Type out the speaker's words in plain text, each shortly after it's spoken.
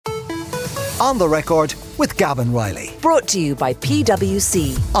On the Record with Gavin Riley. Brought to you by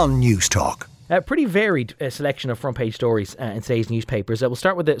PwC on News Talk. A pretty varied selection of front page stories in today's newspapers. We'll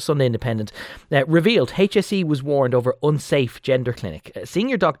start with the Sunday Independent. Revealed HSE was warned over unsafe gender clinic.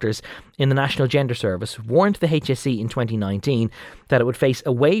 Senior doctors in the National Gender Service warned the HSE in 2019 that it would face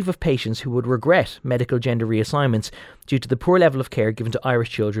a wave of patients who would regret medical gender reassignments due to the poor level of care given to Irish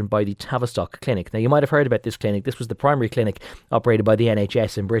children by the Tavistock Clinic. Now, you might have heard about this clinic. This was the primary clinic operated by the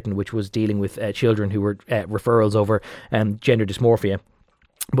NHS in Britain, which was dealing with children who were referrals over gender dysmorphia.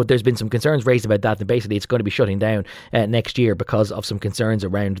 But there's been some concerns raised about that, and basically it's going to be shutting down next year because of some concerns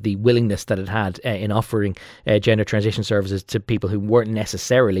around the willingness that it had in offering gender transition services to people who weren't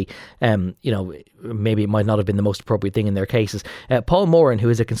necessarily, maybe it might not have been the most appropriate thing in their cases. Paul Moran, who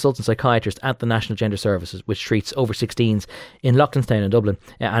is a consultant psychiatrist at the National Gender Services, which treats over 16s in Loughlinstown in Dublin,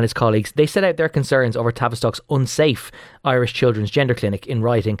 and his colleagues, they set out their concerns over Tavistock's unsafe Irish Children's Gender Clinic in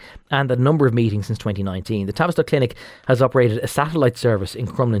writing and a number of meetings since 2019. The Tavistock Clinic has operated a satellite service in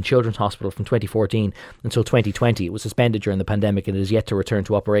Crumlin Children's Hospital from 2014 until 2020. It was suspended during the pandemic and it is yet to return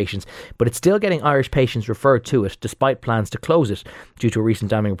to operations, but it's still getting Irish patients referred to it despite plans to close it due to a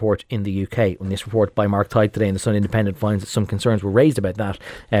recent damning report in the UK. In this report by Mark Tide today in the Sunday Independent finds that some concerns were raised about that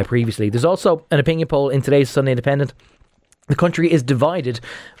previously. There's also an opinion poll in today's Sunday Independent. The country is divided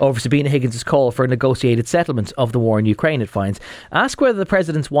over Sabina Higgins' call for a negotiated settlement of the war in Ukraine, it finds. Ask whether the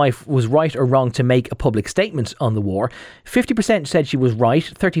President's wife was right or wrong to make a public statement on the war. 50% said she was right,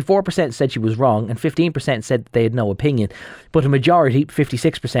 34% said she was wrong, and 15% said they had no opinion. But a majority,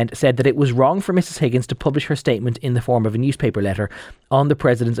 56%, said that it was wrong for Mrs Higgins to publish her statement in the form of a newspaper letter on the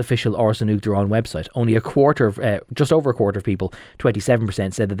President's official Ars An Uachtaráin website. Only just over a quarter of people,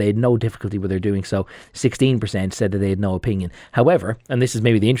 27%, said that they had no difficulty with her doing so. 16% said that they had no opinion. However, and this is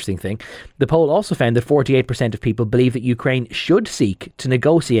maybe the interesting thing, the poll also found that 48% of people believe that Ukraine should seek to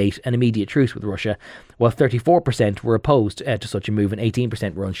negotiate an immediate truce with Russia, while 34% were opposed to such a move and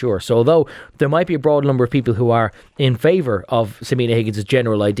 18% were unsure. So although there might be a broad number of people who are in favour of Sabina Higgins'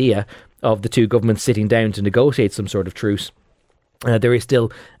 general idea of the two governments sitting down to negotiate some sort of truce, there is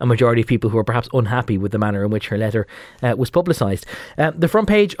still a majority of people who are perhaps unhappy with the manner in which her letter was publicised. The front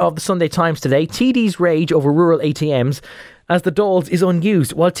page of the Sunday Times today, TDs rage over rural ATMs as the Dáils is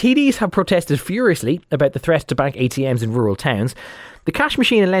unused. While TDs have protested furiously about the threat to bank ATMs in rural towns, the cash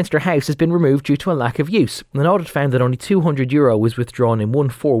machine in Leinster House has been removed due to a lack of use. An audit found that only €200 was withdrawn in one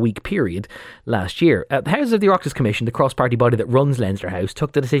 4-week period last year. The Houses of the Oireachtas Commission, the cross-party body that runs Leinster House,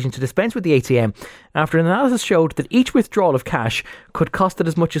 took the decision to dispense with the ATM after an analysis showed that each withdrawal of cash could cost it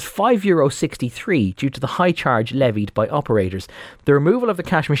as much as €5.63 due to the high charge levied by operators. The removal of the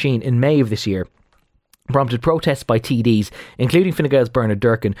cash machine in May of this year prompted protests by TDs, including Fine Gael's Bernard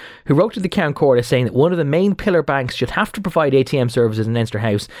Durkin, who wrote to the County Court saying that one of the main pillar banks should have to provide ATM services in Leinster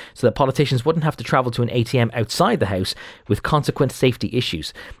House so that politicians wouldn't have to travel to an ATM outside the House with consequent safety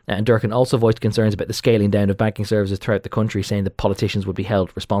issues. And Durkin also voiced concerns about the scaling down of banking services throughout the country, saying that politicians would be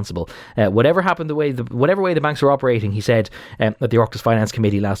held responsible. Whatever way the banks were operating, he said at the Oireachtas Finance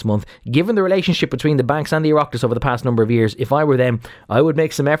Committee last month, given the relationship between the banks and the Oireachtas over the past number of years, if I were them, I would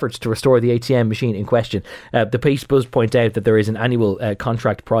make some efforts to restore the ATM machine in question. The piece does point out that there is an annual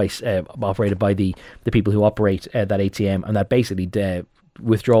contract price operated by the people who operate that ATM, and that basically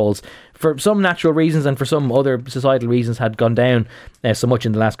withdrawals for some natural reasons and for some other societal reasons had gone down so much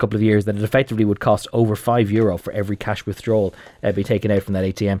in the last couple of years that it effectively would cost over €5 for every cash withdrawal be taken out from that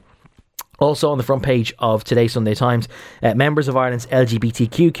ATM. Also on the front page of today's Sunday Times, members of Ireland's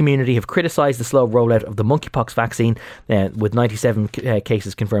LGBTQ community have criticised the slow rollout of the monkeypox vaccine, with 97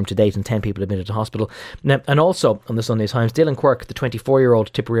 cases confirmed to date and 10 people admitted to hospital. And also on the Sunday Times, Dylan Quirke, the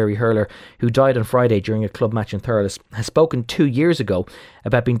 24-year-old Tipperary hurler who died on Friday during a club match in Thurles, has spoken 2 years ago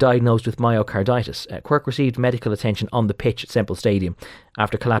about being diagnosed with myocarditis. Quirke received medical attention on the pitch at Semple Stadium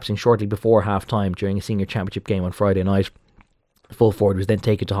after collapsing shortly before half-time during a senior championship game on Friday night. Fulford was then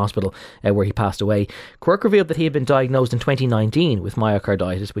taken to hospital where he passed away. Quirke revealed that he had been diagnosed in 2019 with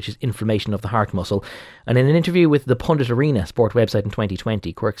myocarditis, which is inflammation of the heart muscle. And in an interview with the Pundit Arena sport website in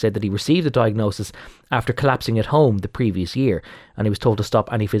 2020, Quirke said that he received the diagnosis after collapsing at home the previous year, and he was told to stop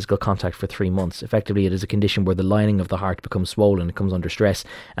any physical contact for 3 months. Effectively, it is a condition where the lining of the heart becomes swollen, it comes under stress,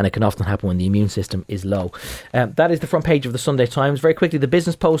 and it can often happen when the immune system is low. That is the front page of the Sunday Times. Very quickly, the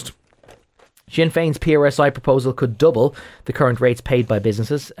Business Post Sinn Féin's PRSI proposal could double the current rates paid by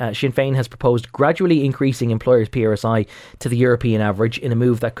businesses. Sinn Féin has proposed gradually increasing employers' PRSI to the European average in a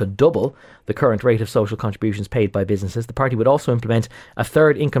move that could double the current rate of social contributions paid by businesses. The party would also implement a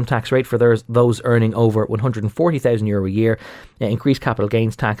third income tax rate for those earning over €140,000 a year, increase capital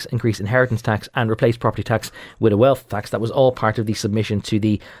gains tax, increase inheritance tax, and replace property tax with a wealth tax. That was all part of the submission to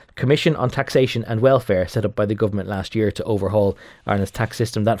the Commission on Taxation and Welfare set up by the government last year to overhaul Ireland's tax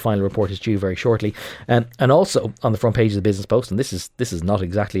system. That final report is due very shortly. And also on the front page of the Business Post, and this is not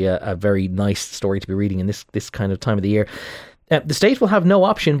exactly a very nice story to be reading in this kind of time of the year. The state will have no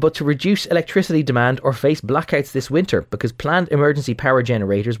option but to reduce electricity demand or face blackouts this winter because planned emergency power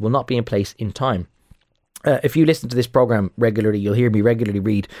generators will not be in place in time. If you listen to this programme regularly, you'll hear me regularly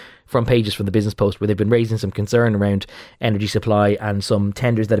read from pages from the Business Post where they've been raising some concern around energy supply and some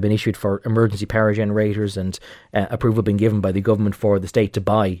tenders that have been issued for emergency power generators, and approval been given by the government for the state to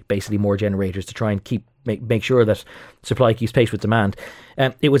buy basically more generators to try and make sure that supply keeps pace with demand.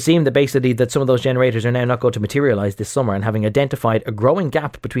 It would seem that basically that some of those generators are now not going to materialise this summer, and having identified a growing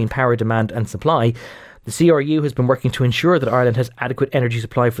gap between power demand and supply, the CRU has been working to ensure that Ireland has adequate energy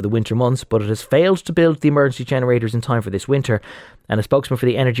supply for the winter months, but it has failed to build the emergency generators in time for this winter, and a spokesman for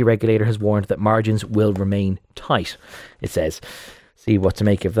the energy regulator has warned that margins will remain tight, it says. See what to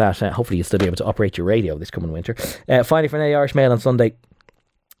make of that. Hopefully you'll still be able to operate your radio this coming winter. Finally, from the Irish Mail on Sunday,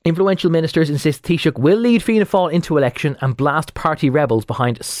 influential ministers insist Taoiseach will lead Fianna Fáil into election and blast party rebels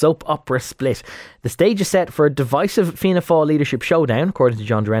behind soap opera split. The stage is set for a divisive Fianna Fáil leadership showdown, according to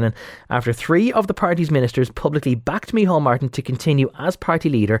John Drennan, after 3 of the party's ministers publicly backed Micheál Martin to continue as party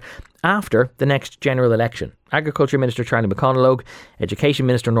leader after the next general election. Agriculture Minister Charlie McConalogue, Education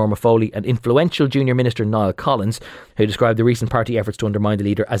Minister Norma Foley and influential Junior Minister Niall Collins, who described the recent party efforts to undermine the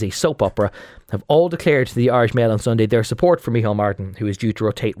leader as a soap opera, have all declared to the Irish Mail on Sunday their support for Micheál Martin, who is due to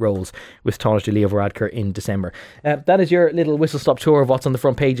rotate roles with Tánaiste Leo Varadkar in December. That is your little whistle-stop tour of what's on the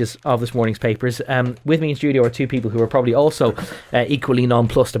front pages of this morning's papers. With me in studio are 2 people who are probably also equally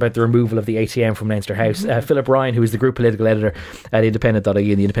nonplussed about the removal of the ATM from Leinster House. Philip Ryan, who is the group political editor at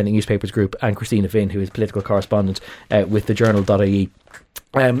Independent.ie and the Independent Newspapers Group, and Christina Finn, who is political correspondent with the Journal.ie.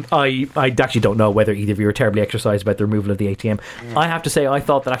 I actually don't know whether either of you are terribly exercised about the removal of the ATM. I have to say I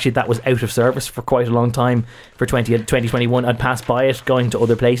thought that actually that was out of service for quite a long time for 2021. I'd passed by it going to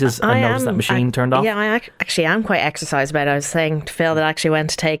other places and noticed that machine turned off. Yeah, I actually am quite exercised about it. I was saying to Phil that I actually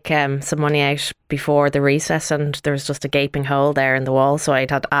went to take some money out before the recess and there was just a gaping hole there in the wall, so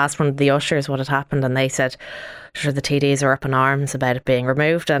I'd had asked one of the ushers what had happened and they said sure the TDs are up in arms about it being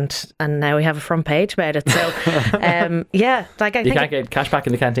removed, and now we have a front page about it. So yeah, like I think can't get cash back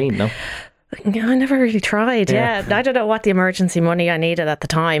in the canteen, no? I never really tried. Yeah, I don't know what the emergency money I needed at the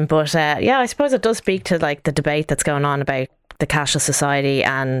time, but yeah, I suppose it does speak to like the debate that's going on about the cashless society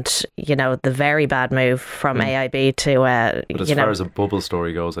and, you know, the very bad move from AIB to but as far as a bubble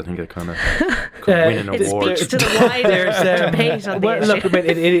story goes, I think it kind of could win an award. It speaks to the wider debate on the issue. Look,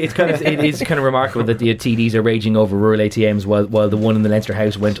 it is kind of remarkable that the TDs are raging over rural ATMs while the one in the Leinster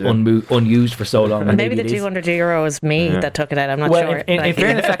House went unused for so long. And maybe the €200 was me that took it out. I'm not sure. In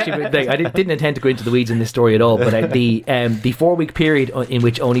fairness, actually, I didn't intend to go into the weeds in this story at all, but the 4-week period in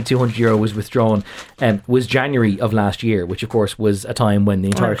which only €200 was withdrawn was January of last year, which of course was a time when the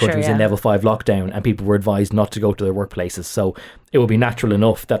entire country was in level 5 lockdown and people were advised not to go to their workplaces, so it would be natural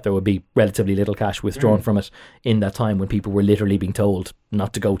enough that there would be relatively little cash withdrawn from it in that time when people were literally being told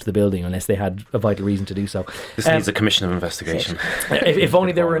not to go to the building unless they had a vital reason to do so. This needs a commission of investigation. If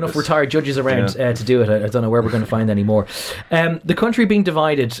only there were enough retired judges around to do it. I don't know where we're going to find any more. The country being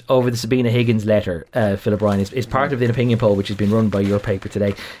divided over the Sabina Higgins letter, Philip Ryan, is part of an opinion poll which has been run by your paper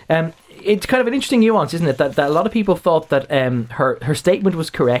today. It's kind of an interesting nuance, isn't it? That a lot of people thought that her statement was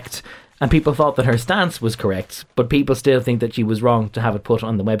correct and people thought that her stance was correct, but people still think that she was wrong to have it put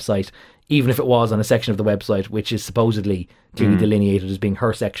on the website, even if it was on a section of the website which is supposedly clearly delineated as being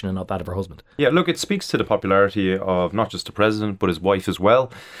her section and not that of her husband. Yeah, look, it speaks to the popularity of not just the president but his wife as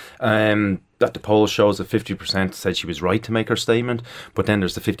well. That the poll shows that 50% said she was right to make her statement, but then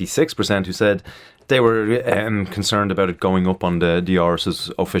there's the 56% who said they were concerned about it going up on the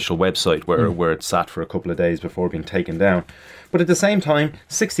DRS's official website where it sat for a couple of days before being taken down. But at the same time,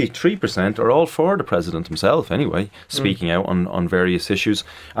 63% are all for the president himself anyway, speaking out on various issues.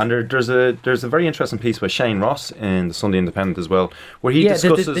 And there's there's a very interesting piece by Shane Ross in the Sunday Independent as well, where he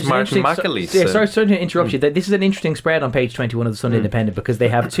discusses Martin McAleese. Sorry to interrupt you. This is an interesting spread on page 21 of the Sunday Independent, because they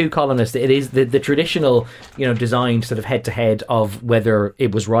have two columnists. It is the traditional, designed sort of head to head of whether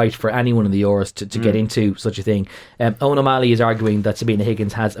it was right for anyone in the Euros to get into such a thing. Owen O'Malley is arguing that Sabina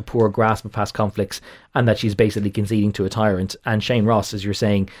Higgins has a poor grasp of past conflicts and that she's basically conceding to a tyrant. And Shane Ross, as you're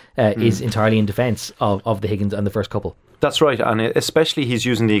saying, is entirely in defence of the Higgins and the first couple. That's right, and especially he's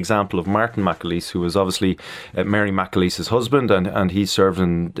using the example of Martin McAleese, who was obviously Mary McAleese's husband, and he served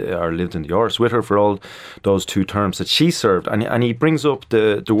or lived in the Euros with her for all those 2 terms that she served, and he brings up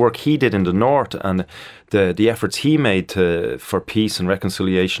the work he did in the north and the efforts he made for peace and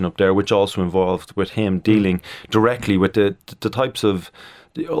reconciliation up there, which also involved with him dealing directly with the types of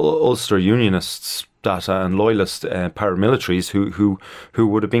the Ulster Unionists and loyalist paramilitaries who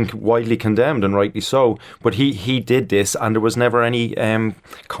would have been widely condemned, and rightly so. But he did this, and there was never any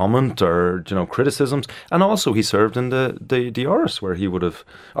comment or criticisms. And also he served in the Euros, where he would have,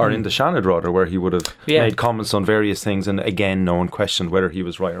 or in the Shannon rather, where he would have made comments on various things, and again no one questioned whether he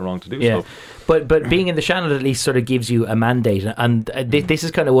was right or wrong to do so. But being in the Shannon at least sort of gives you a mandate, and this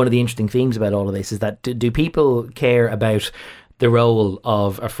is kind of one of the interesting things about all of this, is that do people care about the role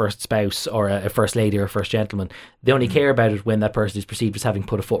of a first spouse or a first lady or a first gentleman? They only care about it when that person is perceived as having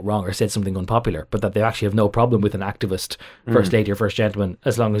put a foot wrong or said something unpopular, but that they actually have no problem with an activist first lady or first gentleman,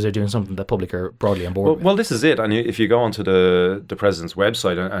 as long as they're doing something that public are broadly on board with. Well, this is it. And if you go onto the president's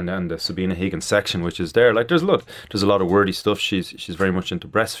website and the Sabina Higgins section, which is there, there's a lot of wordy stuff. She's very much into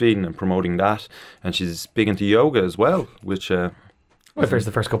breastfeeding and promoting that, and she's big into yoga as well, which there's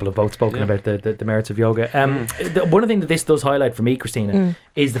the first couple of votes spoken about the merits of yoga. One of the things that this does highlight for me, Christina,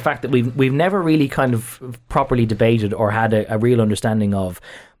 is the fact that we've never really kind of properly debated or had a real understanding of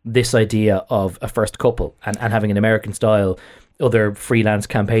this idea of a first couple and having an American style other freelance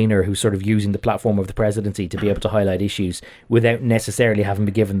campaigner who's sort of using the platform of the presidency to be able to highlight issues without necessarily having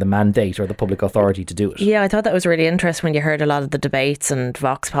been given the mandate or the public authority to do it. Yeah, I thought that was really interesting when you heard a lot of the debates and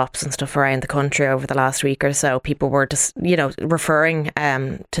vox pops and stuff around the country over the last week or so. People were just, referring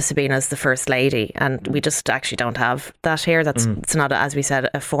to Sabina as the First Lady, and we just actually don't have that here. It's not, as we said,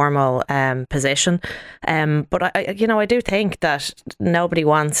 a formal position. But I do think that nobody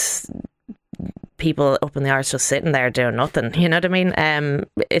wants people up in the arse just sitting there doing nothing. You know what I mean?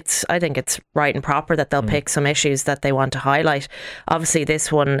 I think it's right and proper that they'll pick some issues that they want to highlight. Obviously,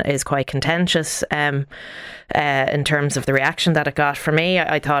 this one is quite contentious in terms of the reaction that it got. For me,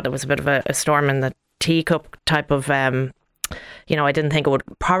 I thought it was a bit of a storm in the teacup type of. I didn't think it would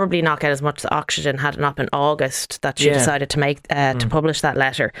probably not get as much oxygen had it not been August that she decided to make to publish that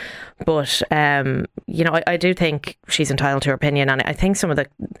letter. But I do think she's entitled to her opinion, and I think some of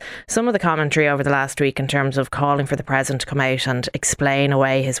the commentary over the last week in terms of calling for the president to come out and explain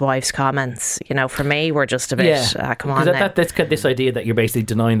away his wife's comments, for me, were just a bit come on. That's this idea that you're basically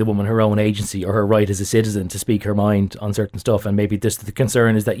denying the woman her own agency or her right as a citizen to speak her mind on certain stuff, and maybe just the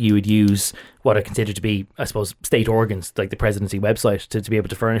concern is that you would use what I consider to be, I suppose, state organs like the presidency website to be able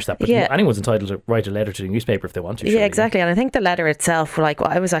to furnish that. But anyone's entitled to write a letter to the newspaper if they want to. Yeah, exactly. And I think the letter itself,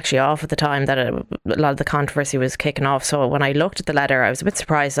 I was actually off at the time that a lot of the controversy was kicking off. So when I looked at the letter, I was a bit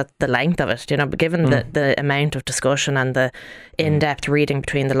surprised at the length of it. But given the amount of discussion and the in-depth reading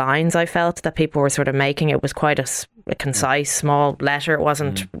between the lines, I felt that people were sort of making it was quite a concise, small letter. It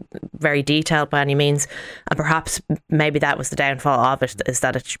wasn't very detailed by any means, and perhaps maybe that was the downfall of it, is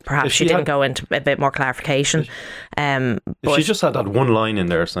that she didn't go into a bit more clarification. If she just had that one line in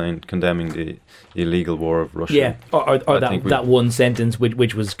there saying condemning the illegal war of Russia, or that one sentence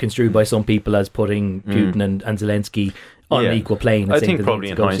which was construed by some people as putting Putin and Zelensky on an equal plane. I think probably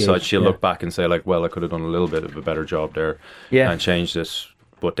in hindsight she'll look back and say I could have done a little bit of a better job there and changed it.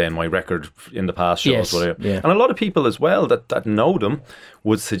 But then my record in the past shows and a lot of people as well that know them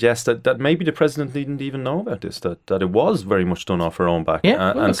would suggest that maybe the president didn't even know about this, that it was very much done off her own back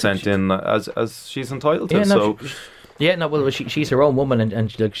and sent in as she's entitled to. She's her own woman,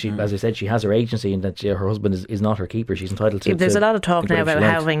 and she, as I said, she has her agency, and that her husband is not her keeper. She's entitled to. There's a lot of talk now about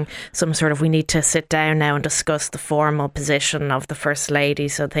having some sort of, we need to sit down now and discuss the formal position of the First Lady,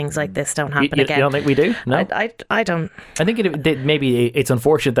 so things like this don't happen again. You don't think we do? No, I don't. I think maybe it's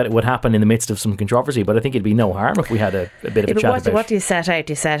unfortunate that it would happen in the midst of some controversy, but I think it'd be no harm if we had a bit of a chat about. What do you set out?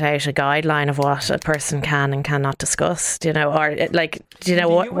 Do you set out a guideline of what a person can and cannot discuss?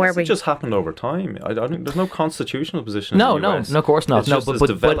 Where we just happened over time. I don't think there's no constitutional position position. No, in the no, US. no, of course not. It's No, just but as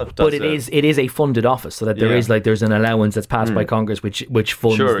developed as it is a funded office, so that there Yeah. is there's an allowance that's passed by Congress which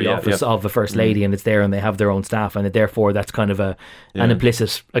funds Sure, the yeah, office yeah. of the First Lady, and it's there, and they have their own staff, and therefore that's kind of an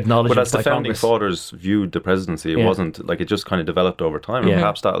implicit acknowledgement But as the by founding Congress. fathers viewed the presidency, it Yeah. wasn't like it just kind of developed over time, and Yeah.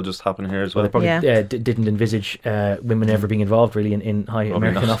 perhaps that'll just happen here as Well, well. they probably Yeah. didn't envisage women ever being involved really in high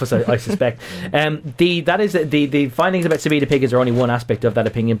American not. office, I suspect. The findings about Sabina Piggins are only one aspect of that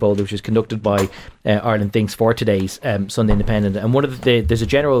opinion poll, which is conducted by Ireland Thinks for today's Sunday Independent. And one of there's a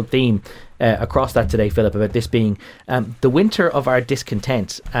general theme across that today, Philip, about this being the winter of our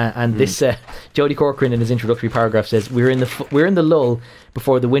discontent. And this Jodie Corcoran in his introductory paragraph says, we're in the lull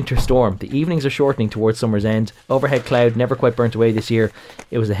before the winter storm. The evenings are shortening towards summer's end. Overhead cloud never quite burnt away this year.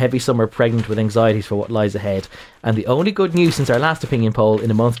 It was a heavy summer pregnant with anxieties for what lies ahead. And the only good news since our last opinion poll, in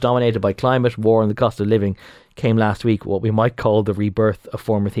a month dominated by climate, war and the cost of living, came last week, what we might call the rebirth of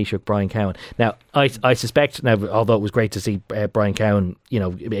former Taoiseach Brian Cowan. Now, I suspect, now, although it was great to see Brian Cowan,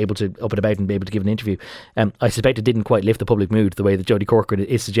 be able to up and about and be able to give an interview, I suspect it didn't quite lift the public mood the way that Jodie Corcoran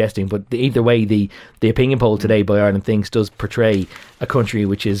is suggesting. But either way, the opinion poll today by Ireland Thinks does portray a country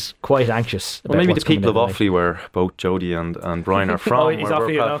which is quite anxious. Well, maybe what's the people of coming down the Offaly, where both Jodie and Brian are from, Oh, he's were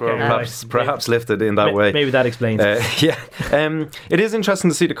Offaly, okay, perhaps lifted in that way. way. Maybe that explains it. Yeah. It is interesting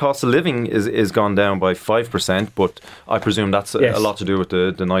to see the cost of living is gone down by 5%, but I presume that's Yes. a lot to do with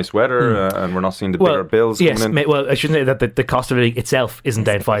the nice weather, and we're not seeing the bigger bills yes, coming in. well, I shouldn't say that the cost of living itself isn't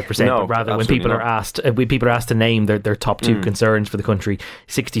down 5%, No, but rather when absolutely people are asked to name their top two concerns for the country,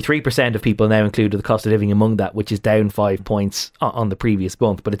 63% of people now include the cost of living among that, which is down 5 points on the previous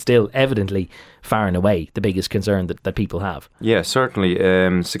month, but it's still evidently far and away the biggest concern that people have. Yeah, certainly.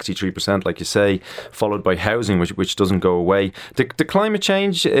 63%, like you say, followed by housing, which doesn't go away. The climate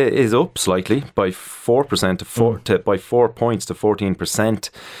change is up slightly by 4% by 4 points to 14%,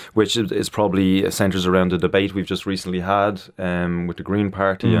 which is probably centres around the debate we've just recently had with the Green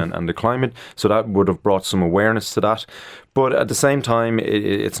Party and the climate. So that would have brought some awareness to that. But at the same time,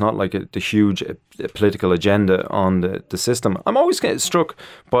 it's not like the huge political agenda on the system. I'm always struck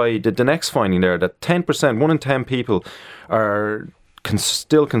by the next finding there, that 10%, 1 in 10 people are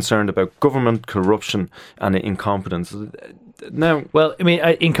still concerned about government corruption and incompetence. Now, well, I mean,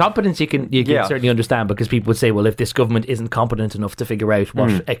 incompetence you can certainly understand, because people would say, well, if this government isn't competent enough to figure out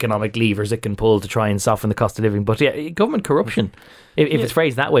what economic levers it can pull to try and soften the cost of living. But yeah, government corruption, if it's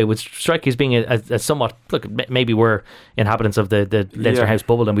phrased that way, would strike you as being a somewhat, look, maybe we're inhabitants of the Leinster House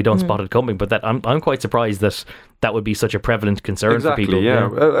bubble and we don't spot it coming, but that I'm quite surprised that would be such a prevalent concern for people.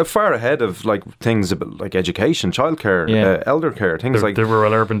 Yeah. Far ahead of like things about, like education, childcare, elder care, things like the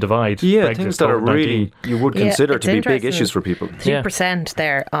rural-urban divide. Yeah, Brexit, things that are really, you would consider it's to be big interesting. issues for people. 2%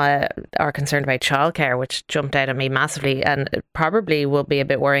 there are concerned about childcare, which jumped out at me massively, and it probably will be a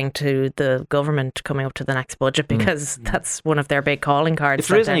bit worrying to the government coming up to the next budget, because that's one of their big calling cards. If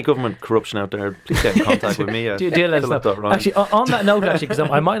there is any government corruption out there, please get in contact with me. Do let us know. Actually, on that note, because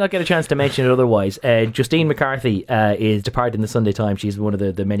I might not get a chance to mention it otherwise, Justine McCarthy is departed in the Sunday Times. She's one of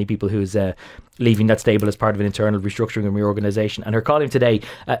the many people who's leaving that stable as part of an internal restructuring and reorganisation. And her column today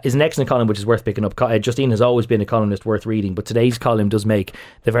is an excellent column, which is worth picking up. Justine has always been a columnist worth reading, but today's column does make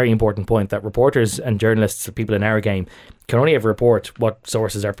the very important point that reporters and journalists, people in our game, can only ever report what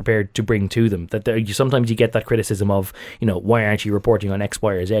sources are prepared to bring to them. That sometimes you get that criticism of, why aren't you reporting on X,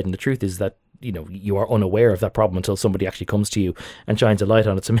 Y, or Z? And the truth is that you are unaware of that problem until somebody actually comes to you and shines a light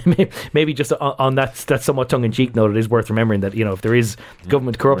on it. So maybe just on that somewhat tongue-in-cheek note, it is worth remembering that if there is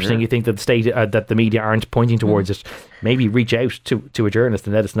government corruption and you think that the state that the media aren't pointing towards it, maybe reach out to a journalist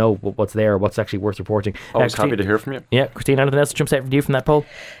and let us know what's there, what's actually worth reporting. Always happy to hear from you. Yeah, Christine, anything else that jumps out from you from that poll?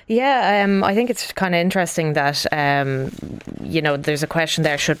 Yeah, I think it's kind of interesting that there's a question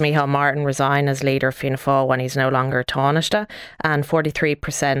there: should Micheál Martin resign as leader of Fianna Fáil when he's no longer Taoiseach? And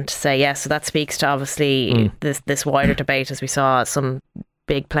 43% say yes. So that speaks to obviously this wider debate, as we saw some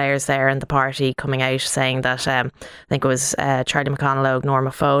big players there in the party coming out saying that I think it was Charlie McConalogue,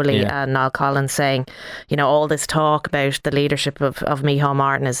 Norma Foley and Niall Collins saying, all this talk about the leadership of Micheál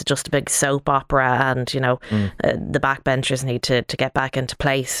Martin is just a big soap opera, and the backbenchers need to get back into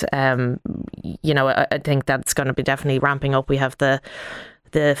place. I think that's going to be definitely ramping up. We have the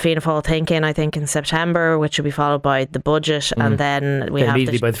Fianna Fáil thinking, I think, in September, which will be followed by the budget, and then we have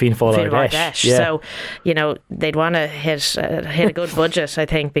by the Fianna Fáil Ardèche. Yeah. So, they'd want to hit a good budget, I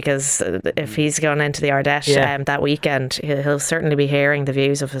think, because if he's going into the Ardèche that weekend, he'll certainly be hearing the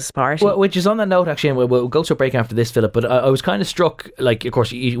views of his party. Well, which is on that note, actually, and we'll go to a break after this, Philip, but I was kind of struck, like, of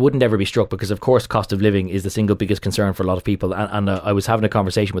course, you wouldn't ever be struck because, of course, cost of living is the single biggest concern for a lot of people, and I was having a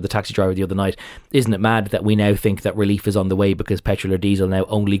conversation with the taxi driver the other night. Isn't it mad that we now think that relief is on the way because petrol or diesel now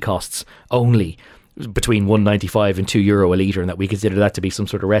only costs between €1.95 and €2 a litre, and that we consider that to be some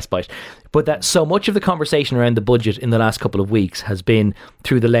sort of respite. But that so much of the conversation around the budget in the last couple of weeks has been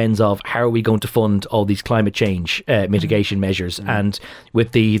through the lens of how are we going to fund all these climate change mitigation measures, and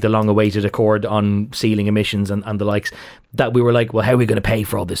with the long-awaited accord on ceiling emissions and the likes, that we were like, well, how are we going to pay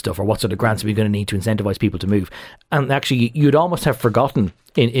for all this stuff, or what sort of grants are we going to need to incentivise people to move? And actually, you'd almost have forgotten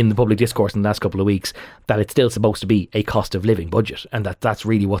in the public discourse in the last couple of weeks that it's still supposed to be a cost of living budget, and that's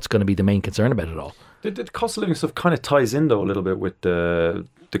really what's going to be the main concern about it all. The cost of living stuff kind of ties in, though, a little bit with the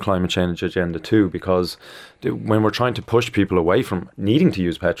climate change agenda too, because when we're trying to push people away from needing to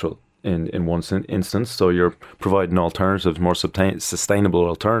use petrol in one instance, so you're providing alternatives, more sustainable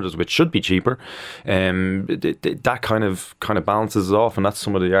alternatives, which should be cheaper, that kind of balances it off, and that's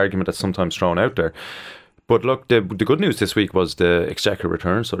some of the argument that's sometimes thrown out there. But look, the good news this week was the Exchequer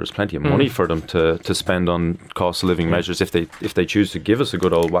return, so there's plenty of money for them to spend on cost of living measures if they choose to give us a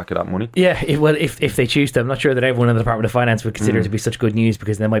good old whack of that money. Yeah, if they choose to. I'm not sure that everyone in the Department of Finance would consider it to be such good news,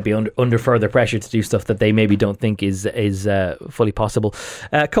 because they might be under further pressure to do stuff that they maybe don't think is fully possible.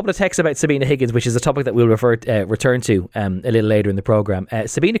 A couple of texts about Sabina Higgins, which is a topic that we'll return to a little later in the programme.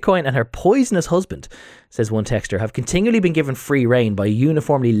 Sabina Coyne and her poisonous husband, says one texter, have continually been given free rein by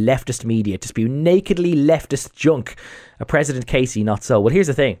uniformly leftist media to spew nakedly leftist junk. A President Casey, not so. Well, here's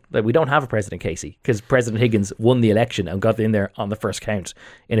the thing, that we don't have a President Casey, because President Higgins won the election and got in there on the first count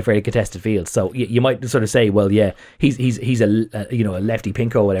in a very contested field. So you might sort of say, well, yeah, he's a lefty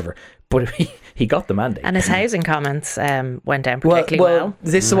pinko or whatever, but he got the mandate. And his housing comments went down particularly well.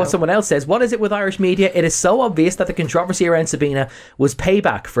 This is what someone else says. What is it with Irish media? It is so obvious that the controversy around Sabina was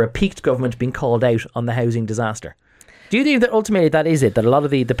payback for a peaked government being called out on the housing disaster. Do you think that ultimately that is it? That a lot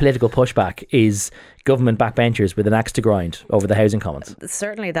of the political pushback is government backbenchers with an axe to grind over the housing comments?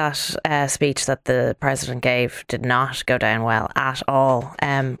 Certainly that speech that the President gave did not go down well at all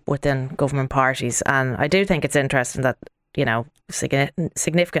within government parties. And I do think it's interesting that, you know,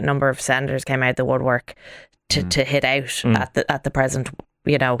 significant number of senators came out the woodwork to hit out at the President.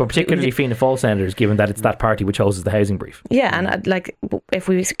 You know, but particularly Fianna Fáil senators, given that it's that party which houses the housing brief. Yeah, and like if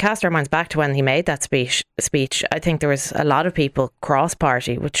we cast our minds back to when he made that speech, I think there was a lot of people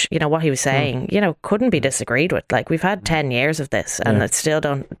cross-party, which, you know, what he was saying, you know, couldn't be disagreed with. Like, we've had 10 years of this, and it still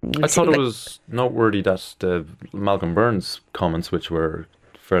don't. I thought it was noteworthy that the Malcolm Burns comments, which were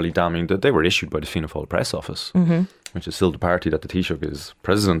fairly damning, that they were issued by the Fianna Fáil press office. Which is still the party that the Taoiseach is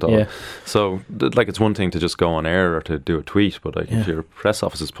president of. Yeah. So, like, it's one thing to just go on air or to do a tweet, but like, if your press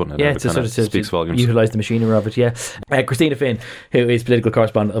office is putting it out, it kind of speaks volumes. Utilise the machinery of it, yeah. Christina Finn, who is political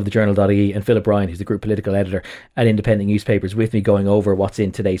correspondent of the Journal.ie, and Philip Ryan, who's the group political editor at Independent Newspapers, with me going over what's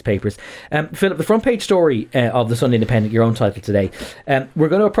in today's papers. Philip, the front page story of the Sunday Independent, your own title today, we're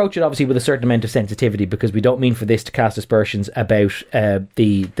going to approach it obviously with a certain amount of sensitivity, because we don't mean for this to cast aspersions about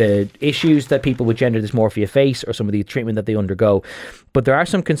the issues that people with gender dysmorphia face, or some of the treatment that they undergo. But there are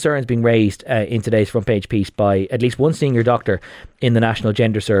some concerns being raised in today's front page piece by at least one senior doctor in the National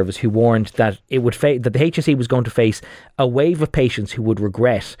Gender Service, who warned that it would that the HSE was going to face a wave of patients who would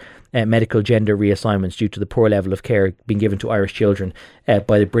regret medical gender reassignments due to the poor level of care being given to Irish children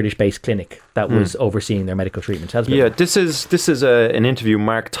by the British-based clinic that was overseeing their medical treatment. Yeah, this is an interview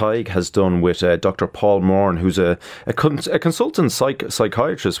Mark Tighe has done with Dr. Paul Moran, who's a consultant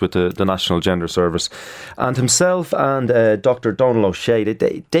psychiatrist with the National Gender Service, and himself and Dr. Donal O'Shea.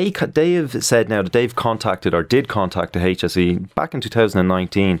 They have said now that they've contacted, or did contact, the HSE back in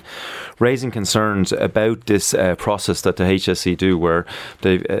 2019, raising concerns about this process that the HSE do, where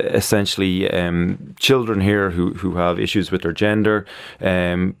they essentially children here who have issues with their gender,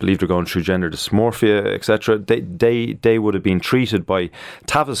 believe they're going through gender dysmorphia, etc. They would have been treated by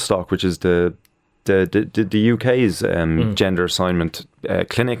Tavistock, which is the UK's gender assignment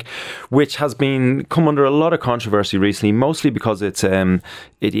clinic, which has been come under a lot of controversy recently, mostly because its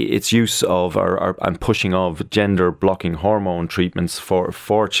use of and pushing of gender blocking hormone treatments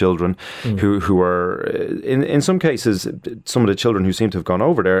for children who are in some cases, some of the children who seem to have gone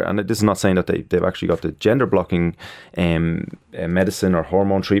over there, and this is not saying that they've actually got the gender blocking medicine or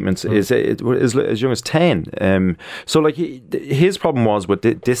hormone treatments, is as young as 10. So like his problem was with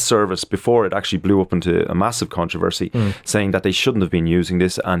this service before it actually blew up into a massive controversy, saying that they shouldn't have been using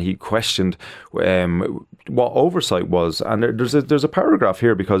this, and he questioned what oversight was. And there's a paragraph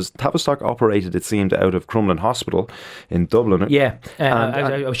here, because Tavistock operated, it seemed, out of Crumlin Hospital in Dublin. Yeah,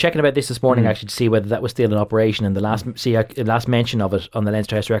 I was checking about this morning actually to see whether that was still in operation, and the last mention of it on the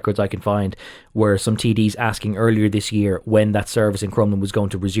Leinster House records I can find were some TDs asking earlier this year when that service in Crumlin was going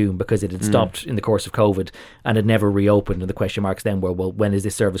to resume, because it had stopped in the course of COVID and had never reopened, and the question marks then were, well, when is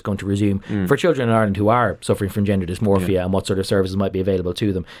this service going to resume for children in Ireland who are suffering from gender dysmorphia, and what sort of services might be available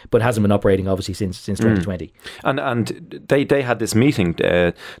to them, but hasn't been operating obviously since 2020. And they had this meeting,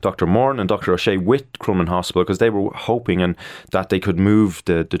 Dr. Moran and Dr. O'Shea, with Crumlin Hospital, because they were hoping that they could move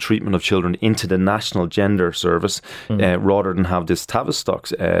the treatment of children into the National Gender Service rather than have this Tavistock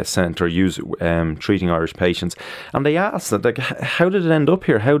centre use treating Irish patients. And they asked that, like, how did it end up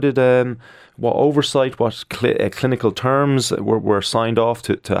here? How did what oversight, what clinical terms were signed off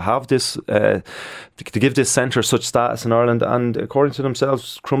to have this, to give this centre such status in Ireland? And according to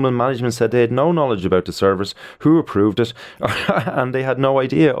themselves, Crumlin management said they had no knowledge about the service, who approved it, and they had no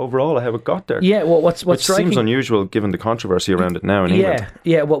idea overall how it got there. Yeah, well, what's which striking, seems unusual given the controversy around it now in England.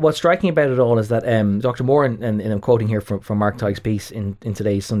 Yeah. What's striking about it all is that Dr. Moran, and I'm quoting here from Mark Tighe's piece in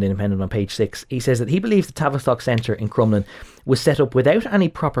today's Sunday Independent on page 6, he says that he believes the Tavistock Centre in Crumlin was set up without any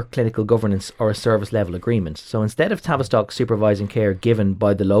proper clinical governance or a service level agreement. So instead of Tavistock supervising care given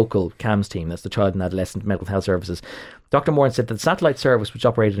by the local CAMS team, that's the Child and Adolescent Mental Health Services, Dr. Moran said that the satellite service, which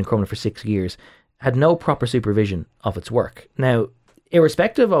operated in Crumlin for 6 years, had no proper supervision of its work. Now,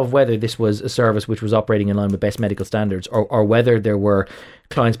 irrespective of whether this was a service which was operating in line with best medical standards, or whether there were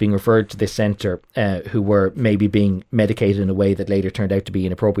clients being referred to this centre who were maybe being medicated in a way that later turned out to be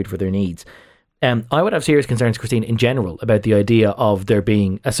inappropriate for their needs, I would have serious concerns, Christine, in general, about the idea of there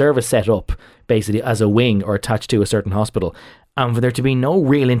being a service set up basically as a wing or attached to a certain hospital, and for there to be no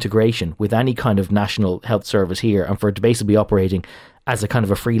real integration with any kind of national health service here, and for it to basically be operating as a kind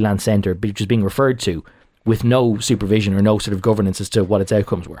of a freelance centre, which is being referred to with no supervision or no sort of governance as to what its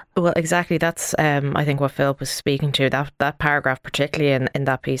outcomes were. Well, exactly. That's, I think, what Philip was speaking to. That paragraph, particularly in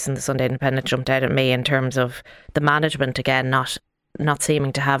that piece in the Sunday Independent, jumped out at me in terms of the management, again, not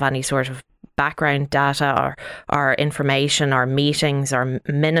seeming to have any sort of background data or information or meetings or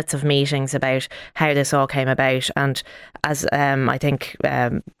minutes of meetings about how this all came about. And as I think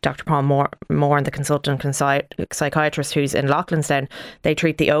Dr. Paul Moore, the consultant psychiatrist who's in Loughlinstown, they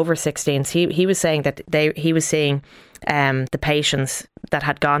treat the over 16s. He was saying that he was seeing the patients that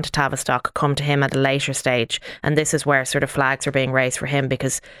had gone to Tavistock come to him at a later stage, and this is where sort of flags are being raised for him,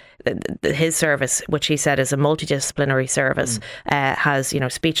 because his service, which he said is a multidisciplinary service, has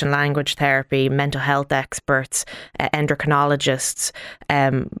speech and language therapy, mental health experts, endocrinologists,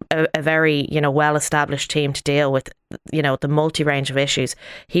 a very well established team to deal with the multi range of issues.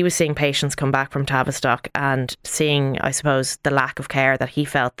 He was seeing patients come back from Tavistock and seeing, I suppose, the lack of care that he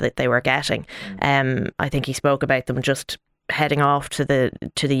felt that they were getting. I think he spoke about them just heading off to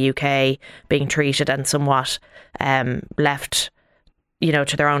the UK, being treated and somewhat left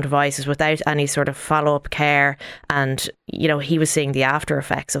to their own devices without any sort of follow-up care. And he was seeing the after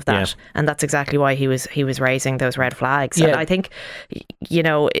effects of that, and that's exactly why he was raising those red flags. And I think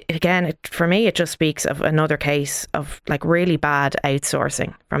again, for me, it just speaks of another case of like really bad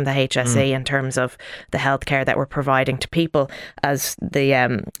outsourcing from the HSE in terms of the healthcare that we're providing to people. As the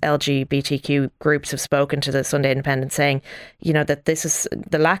LGBTQ groups have spoken to the Sunday Independent, saying that this is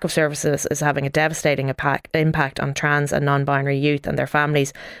the lack of services is having a devastating impact on trans and non-binary youth and their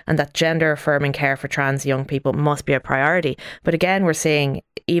families, and that gender affirming care for trans young people must be a priority. But again, we're seeing,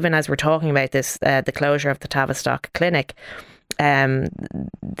 even as we're talking about this, the closure of the Tavistock clinic,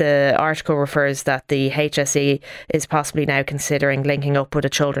 the article refers that the HSE is possibly now considering linking up with a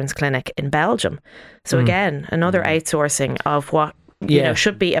children's clinic in Belgium. So again, another outsourcing of what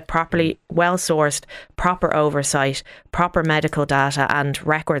should be a properly well-sourced, proper oversight, proper medical data and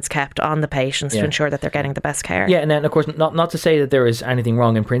records kept on the patients to ensure that they're getting the best care. Yeah, and then of course not to say that there is anything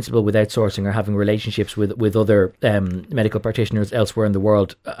wrong in principle with outsourcing or having relationships with other medical practitioners elsewhere in the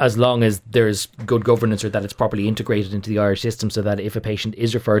world, as long as there's good governance or that it's properly integrated into the Irish system, so that if a patient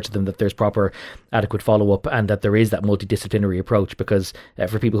is referred to them, that there's proper adequate follow-up and that there is that multidisciplinary approach. Because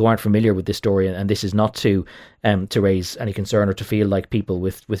for people who aren't familiar with this story, and this is not to raise any concern or to feel like people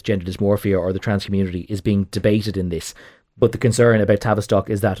with gender dysmorphia or the trans community is being debated in this, but the concern about Tavistock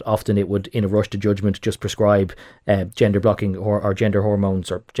is that often it would, in a rush to judgment, just prescribe gender blocking or gender hormones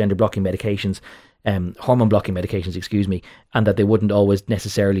or gender blocking medications, hormone blocking medications, excuse me, and that they wouldn't always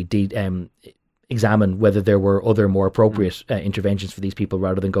necessarily examine whether there were other more appropriate interventions for these people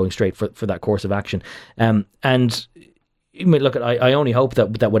rather than going straight for that course of action. And look, I only hope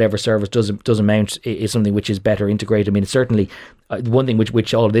that whatever service does amount is something which is better integrated. I mean, certainly one thing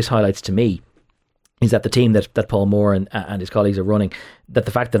which all of this highlights to me is that the team that Paul Moore and his colleagues are running, that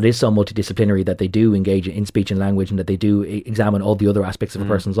the fact that it is so multidisciplinary, that they do engage in speech and language and that they do examine all the other aspects of a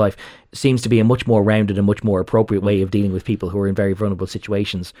person's life, seems to be a much more rounded and much more appropriate way of dealing with people who are in very vulnerable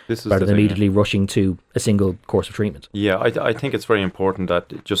situations, rather than immediately rushing to a single course of treatment. Yeah, I think it's very important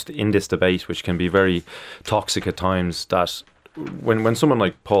that just in this debate, which can be very toxic at times, that when someone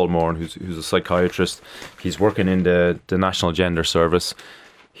like Paul Moran, who's a psychiatrist, he's working in the National Gender Service.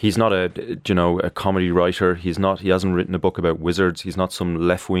 He's not a comedy writer. He hasn't written a book about wizards. He's not some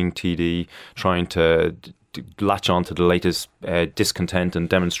left-wing TD trying to latch on to the latest discontent and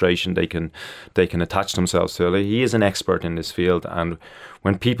demonstration they can attach themselves to. He is an expert in this field, and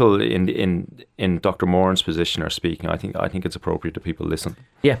when people in Dr. Moran's position are speaking, I think it's appropriate that people listen.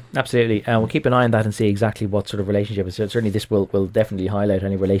 Yeah, absolutely. We'll keep an eye on that and see exactly what sort of relationship. So certainly this will definitely highlight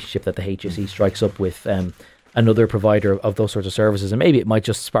any relationship that the HSE strikes up with another provider of those sorts of services, and maybe it might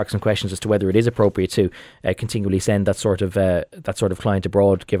just spark some questions as to whether it is appropriate to continually send that sort of client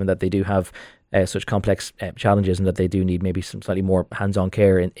abroad, given that they do have such complex challenges and that they do need maybe some slightly more hands-on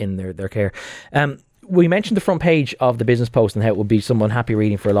care in their care. We mentioned the front page of the Business Post and how it would be some unhappy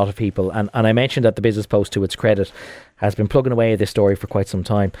reading for a lot of people, and I mentioned that the Business Post, to its credit, has been plugging away at this story for quite some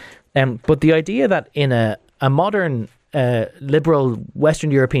time. But the idea that in a modern liberal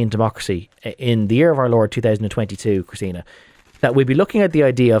Western European democracy in the year of our Lord 2022, Christina, that we'd be looking at the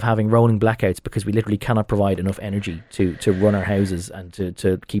idea of having rolling blackouts because we literally cannot provide enough energy to run our houses and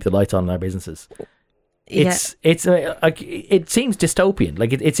to keep the lights on in our businesses. It seems dystopian.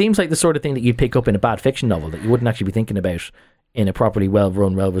 Like it seems like the sort of thing that you'd pick up in a bad fiction novel that you wouldn't actually be thinking about in a properly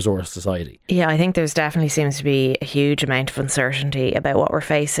well-run, well-resourced society. Yeah, I think there's definitely seems to be a huge amount of uncertainty about what we're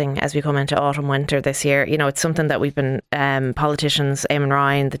facing as we come into autumn, winter this year. You know, it's something that we've been, politicians, Eamon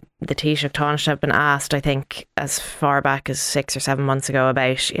Ryan, the Taoiseach Taoiseach have been asked, I think, as far back as 6 or 7 months ago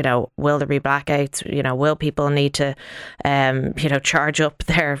about, you know, will there be blackouts? You know, will people need to, charge up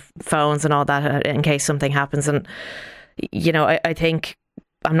their phones and all that in case something happens? And, you know, I think,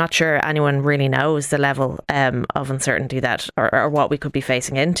 I'm not sure anyone really knows the level of uncertainty that or what we could be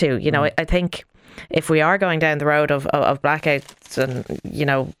facing into. You know, I think if we are going down the road of blackouts and, you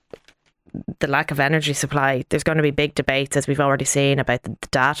know, the lack of energy supply, there's going to be big debates, as we've already seen, about the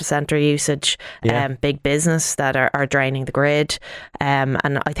data centre usage, big business that are draining the grid. And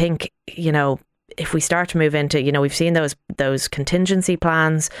I think, you know, if we start to move into, you know, we've seen those contingency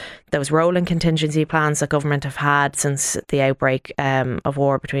plans, those rolling contingency plans that government have had since the outbreak of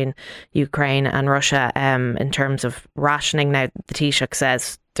war between Ukraine and Russia in terms of rationing. Now, the Taoiseach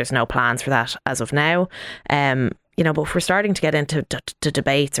says there's no plans for that as of now. You know, but if we're starting to get into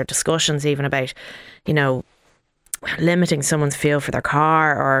debates or discussions even about, you know, limiting someone's fuel for their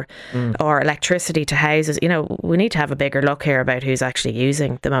car or electricity to houses, you know, we need to have a bigger look here about who's actually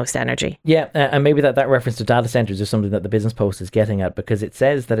using the most energy. Yeah, and maybe that reference to data centres is something that the Business Post is getting at, because it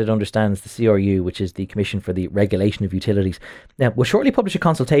says that it understands the CRU, which is the Commission for the Regulation of Utilities, will shortly publish a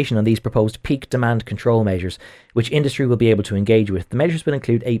consultation on these proposed peak demand control measures, which industry will be able to engage with. The measures will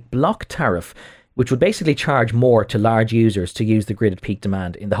include a block tariff, which would basically charge more to large users to use the grid at peak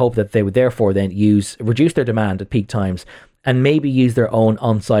demand, in the hope that they would therefore then reduce their demand at peak times and maybe use their own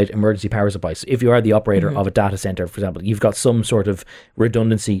on-site emergency power supply. So if you are the operator of a data centre, for example, you've got some sort of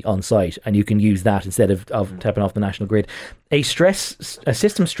redundancy on site and you can use that instead of tapping off the national grid. A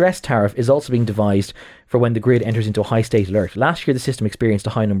system stress tariff is also being devised for when the grid enters into a high state alert. Last year, the system experienced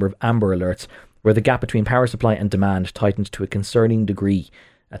a high number of amber alerts, where the gap between power supply and demand tightened to a concerning degree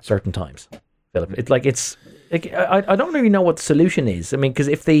at certain times. Philip, I don't really know what the solution is. I mean, because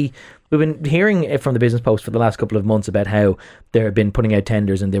we've been hearing it from the Business Post for the last couple of months about how they've been putting out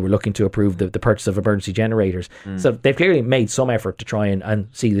tenders and they were looking to approve the purchase of emergency generators. So they've clearly made some effort to try and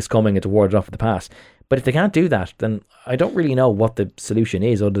see this coming and to ward it off at the pass. But if they can't do that, then I don't really know what the solution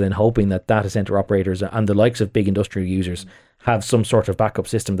is, other than hoping that data centre operators and the likes of big industrial users have some sort of backup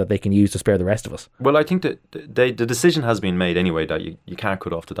system that they can use to spare the rest of us. Well, I think that the decision has been made anyway that you can't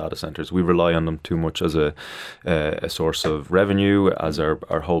cut off the data centres. We rely on them too much as a source of revenue, as our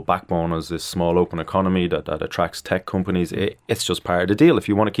whole backbone as this small open economy that attracts tech companies. It's just part of the deal if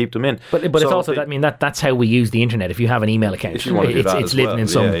you want to keep them in. But it's also that's how we use the internet. If you have an email account, if you want to do that it's living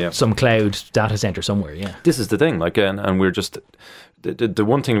in some cloud data centre somewhere. Yeah, this is the thing. And we're just the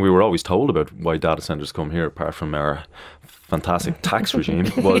one thing we were always told about why data centres come here, apart from our fantastic tax regime,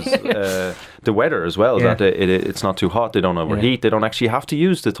 was the weather as well. Yeah. That it's not too hot, they don't overheat, they don't actually have to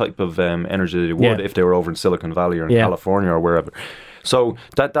use the type of energy they would if they were over in Silicon Valley or in California or wherever. So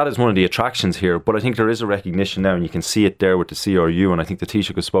that is one of the attractions here. But I think there is a recognition now, and you can see it there with the CRU, and I think the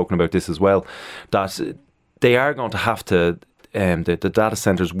Taoiseach has spoken about this as well, that they are going to have to the data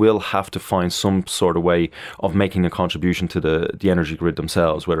centres will have to find some sort of way of making a contribution to the energy grid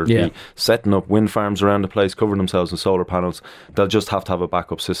themselves, whether it be setting up wind farms around the place, covering themselves with solar panels. They'll just have to have a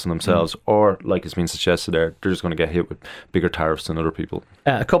backup system themselves, or, like it's been suggested there, they're just going to get hit with bigger tariffs than other people.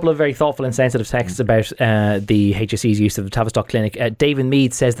 A couple of very thoughtful and sensitive texts about the HSE's use of the Tavistock Clinic. David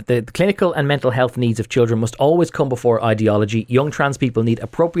Mead says that the clinical and mental health needs of children must always come before ideology. Young trans people need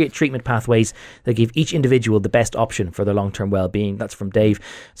appropriate treatment pathways that give each individual the best option for their long-term well-being. That's from Dave.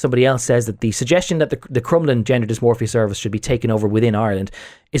 Somebody else says that the suggestion that the Crumlin Gender Dysmorphia Service should be taken over within Ireland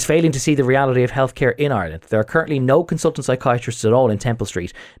is failing to see the reality of healthcare in Ireland. There are currently no consultant psychiatrists at all in Temple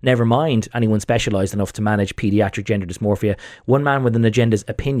Street, never mind anyone specialised enough to manage paediatric gender dysmorphia. One man with an agenda's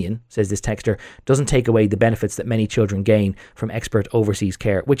opinion, says this texter, doesn't take away the benefits that many children gain from expert overseas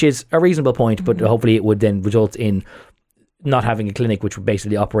care, which is a reasonable point, but hopefully it would then result in not having a clinic which would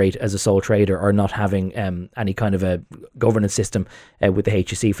basically operate as a sole trader, or not having any kind of a governance system with the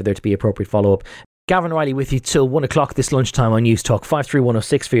HSE for there to be appropriate follow-up. Gavin Riley with you till 1 o'clock this lunchtime on News Talk.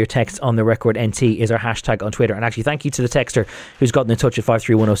 53106 for your text on the record NT is our hashtag on Twitter. And actually, thank you to the texter who's gotten in touch at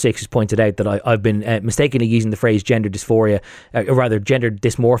 53106, who's pointed out that I've been mistakenly using the phrase gender dysphoria, or rather gender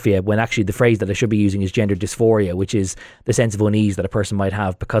dysmorphia, when actually the phrase that I should be using is gender dysphoria, which is the sense of unease that a person might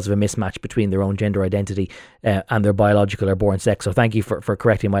have because of a mismatch between their own gender identity and their biological or born sex. So thank you for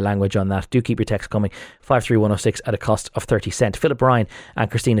correcting my language on that. Do keep your text coming. 53106 at a cost of 30 cents. Philip Ryan and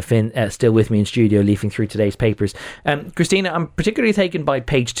Christina Finn still with me in studio, leafing through today's papers. Christina, I'm particularly taken by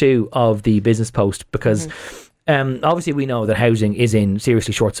page 2 of the Business Post because obviously we know that housing is in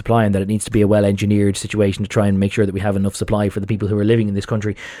seriously short supply and that it needs to be a well-engineered situation to try and make sure that we have enough supply for the people who are living in this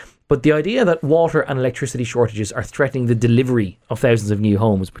country. But the idea that water and electricity shortages are threatening the delivery of thousands of new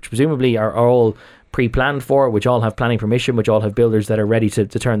homes, which presumably are all pre-planned for, which all have planning permission, which all have builders that are ready to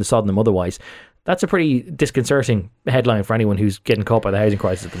turn the sod on them otherwise, that's a pretty disconcerting headline for anyone who's getting caught by the housing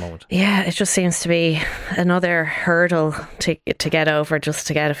crisis at the moment. Yeah, it just seems to be another hurdle to get over, just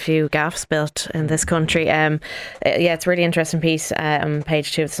to get a few gaffes built in this country. It's a really interesting piece on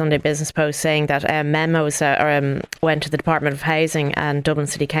page 2 of the Sunday Business Post saying that memos went to the Department of Housing and Dublin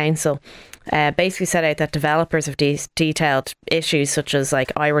City Council. Basically set out that developers have detailed issues such as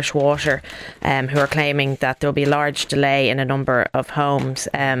like Irish Water, who are claiming that there will be a large delay in a number of homes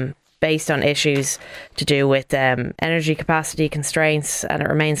based on issues to do with energy capacity constraints, and it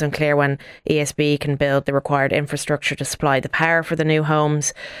remains unclear when ESB can build the required infrastructure to supply the power for the new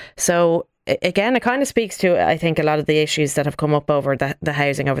homes. So again, it kind of speaks to, I think, a lot of the issues that have come up over the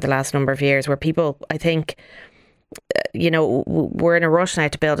housing over the last number of years, where people, I think, we're in a rush now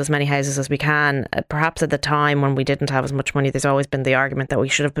to build as many houses as we can. Perhaps at the time when we didn't have as much money, there's always been the argument that we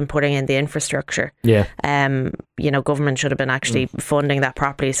should have been putting in the infrastructure. Yeah. Government should have been actually funding that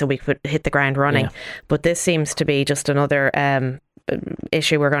properly so we could hit the ground running. Yeah. But this seems to be just another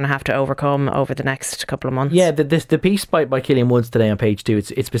issue we're going to have to overcome over the next couple of months. Yeah, the piece by Killian Woods today on page 2,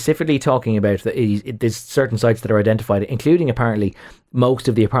 it's specifically talking about that there's certain sites that are identified, including apparently most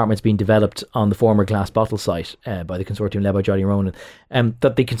of the apartments being developed on the former Glass Bottle site by the consortium led by Johnny Ronan,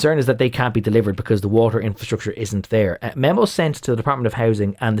 that the concern is that they can't be delivered because the water infrastructure isn't there. Memos sent to the Department of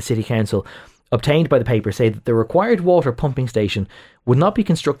Housing and the City Council obtained by the paper say that the required water pumping station would not be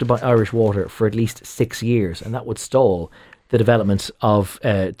constructed by Irish Water for at least 6 years, and that would stall the development of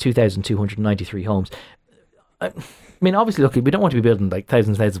 2,293 homes. I mean, obviously, look, we don't want to be building like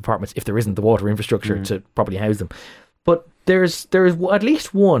thousands and thousands of apartments if there isn't the water infrastructure to properly house them. But there's at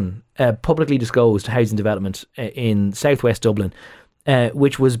least one publicly disclosed housing development in southwest Dublin,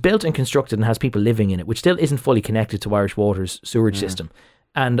 which was built and constructed and has people living in it, which still isn't fully connected to Irish Water's sewerage system.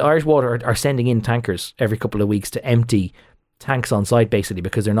 And Irish Water are sending in tankers every couple of weeks to empty tanks on site, basically,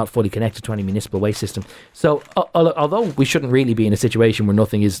 because they're not fully connected to any municipal waste system. So although we shouldn't really be in a situation where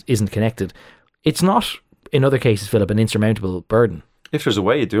nothing isn't connected, it's not, in other cases, Philip, an insurmountable burden. If there's a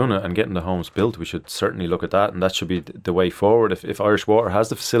way of doing it and getting the homes built, we should certainly look at that, and that should be the way forward. If Irish Water has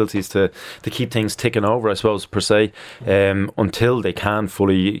the facilities to keep things ticking over, I suppose, per se, until they can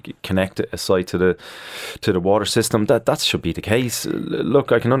fully connect a site to the water system, that should be the case.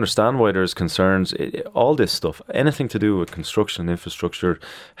 Look, I can understand why there's concerns. All this stuff, anything to do with construction, infrastructure,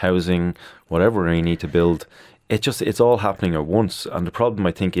 housing, whatever you need to build, it's all happening at once. And the problem,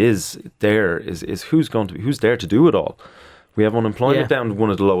 I think, is who's there to do it all. We have unemployment down to one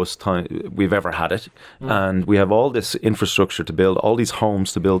of the lowest time we've ever had it, and we have all this infrastructure to build, all these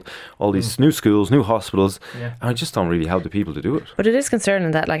homes to build, all these new schools, new hospitals, and I just don't really have the people to do it. But it is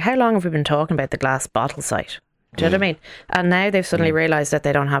concerning that, like, how long have we been talking about the Glass Bottle site? Do you know what I mean? And now they've suddenly realised that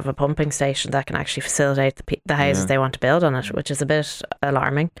they don't have a pumping station that can actually facilitate the houses they want to build on it, which is a bit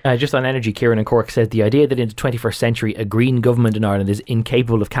alarming. Just on energy, Kieran in Cork said the idea that in the 21st century a green government in Ireland is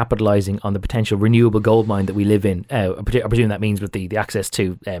incapable of capitalising on the potential renewable gold mine that we live in, I presume that means with the access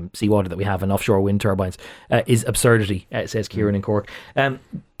to seawater that we have and offshore wind turbines, is absurdity, says Kieran in Cork.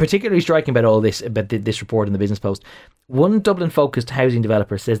 Particularly striking about all this, about this report in the Business Post, one Dublin-focused housing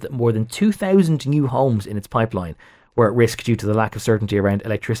developer says that more than 2,000 new homes in its pipeline were at risk due to the lack of certainty around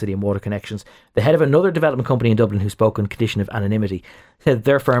electricity and water connections. The head of another development company in Dublin, who spoke on condition of anonymity, said that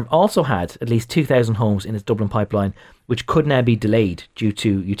their firm also had at least 2,000 homes in its Dublin pipeline, which could now be delayed due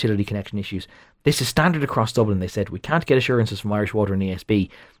to utility connection issues. This is standard across Dublin, they said. We can't get assurances from Irish Water and ESB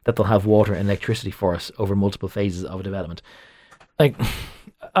that they'll have water and electricity for us over multiple phases of a development.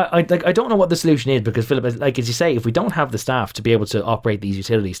 I don't know what the solution is, because Philip, like as you say, if we don't have the staff to be able to operate these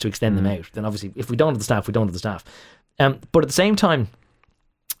utilities, to extend them out, then obviously if we don't have the staff, we don't have the staff. But at the same time,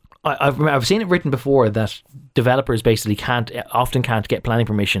 I've seen it written before that developers basically often can't get planning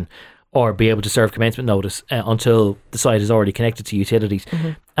permission or be able to serve commencement notice until the site is already connected to utilities.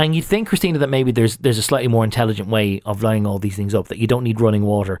 And you'd think, Christina, that maybe there's a slightly more intelligent way of lining all these things up, that you don't need running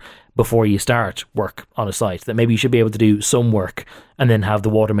water before you start work on a site, that maybe you should be able to do some work and then have the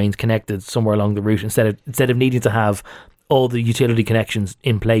water mains connected somewhere along the route instead of needing to have all the utility connections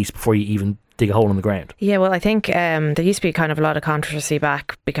in place before you even dig a hole in the ground. Yeah, well, I think there used to be kind of a lot of controversy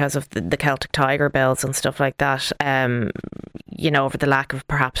back because of the Celtic Tiger bills and stuff like that, over the lack of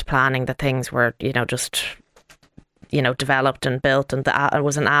perhaps planning, that things were, just developed and built, and it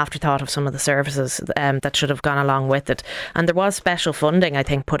was an afterthought of some of the services that should have gone along with it. And there was special funding, I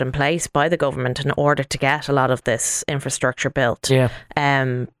think, put in place by the government in order to get a lot of this infrastructure built. Yeah.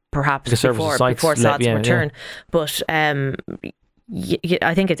 Perhaps before Sod's return. But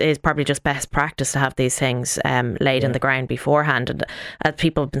I think it is probably just best practice to have these things laid in the ground beforehand. And as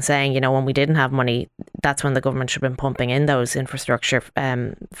people have been saying, when we didn't have money, that's when the government should have been pumping in those infrastructure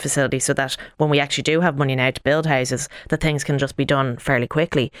facilities, so that when we actually do have money now to build houses, that things can just be done fairly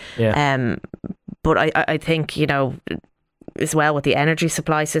quickly. Yeah. But I think, as well with the energy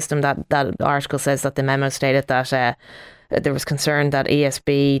supply system, that article says that the memo stated that there was concern that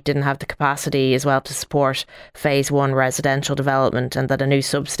ESB didn't have the capacity as well to support phase 1 residential development, and that a new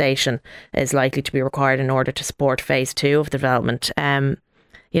substation is likely to be required in order to support phase 2 of the development.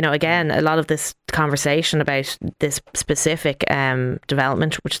 Again, a lot of this conversation about this specific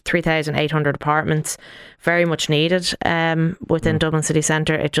development, which is 3,800 apartments, very much needed within Dublin city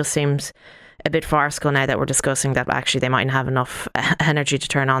centre. It just seems a bit farcical now that we're discussing that actually they mightn't have enough energy to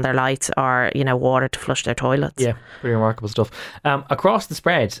turn on their lights or water to flush their toilets. Yeah, pretty remarkable stuff. Across the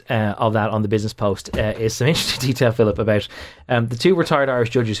spread of that on the Business Post is some interesting detail, Philip, about the two retired Irish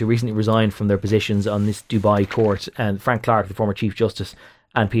judges who recently resigned from their positions on this Dubai court, and Frank Clark, the former Chief Justice,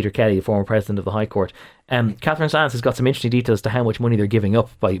 and Peter Kelly, the former President of the High Court. Catherine Sands has got some interesting details to how much money they're giving up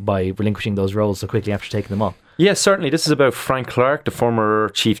by relinquishing those roles so quickly after taking them on. Yes, certainly. This is about Frank Clark, the former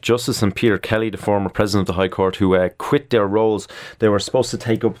Chief Justice, and Peter Kelly, the former President of the High Court, who quit their roles. They were supposed to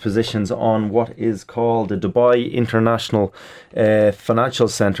take up positions on what is called the Dubai International Financial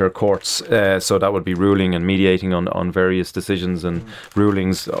Centre courts. So that would be ruling and mediating on various decisions and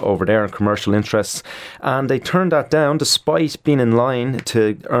rulings over there and commercial interests. And they turned that down despite being in line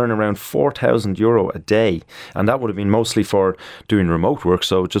to earn around €4,000 a day. And that would have been mostly for doing remote work,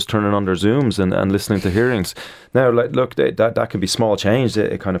 so just turning on their Zooms and listening to hearings. Now, look, that can be small change.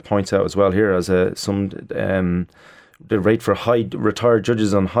 It kind of points out as well here as the rate for retired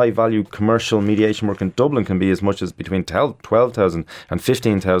judges on high value commercial mediation work in Dublin can be as much as between 12,000 and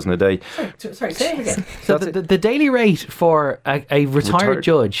 15,000 a day. Sorry, say it again. So the daily rate for a retired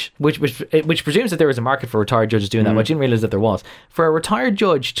judge, which presumes that there is a market for retired judges doing that, but I didn't realise that there was, for a retired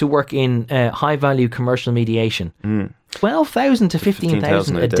judge to work in high value commercial mediation, 12,000 to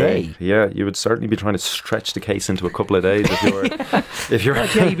 15,000 a day. Yeah, you would certainly be trying to stretch the case into a couple of days if you were.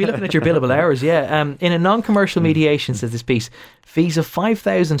 Yeah, you'd be looking at your billable hours. Yeah, in a non-commercial mediation, says this piece, fees of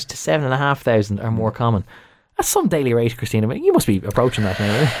 5,000 to 7,500 are more common. That's some daily rate, Christina. I mean, you must be approaching that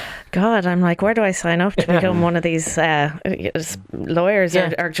now, right? God, I'm like, where do I sign up to become one of these lawyers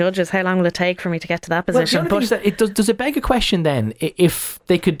or judges? How long will it take for me to get to that position? Well, does it beg a question then, if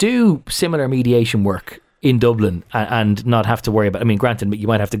they could do similar mediation work in Dublin and not have to worry about, I mean, granted, you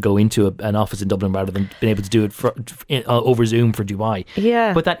might have to go into an office in Dublin rather than being able to do it over Zoom for Dubai.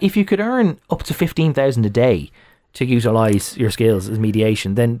 Yeah. But that if you could earn up to 15,000 a day to utilise your skills as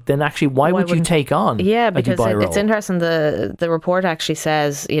mediation, then actually why would you take on because a Dubai role? It's interesting. The report actually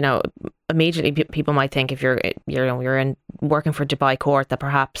says, immediately people might think if you're in working for Dubai court that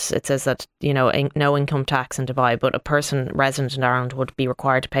perhaps it says that no income tax in Dubai, but a person resident in Ireland would be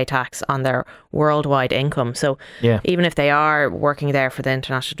required to pay tax on their worldwide income. So even if they are working there for the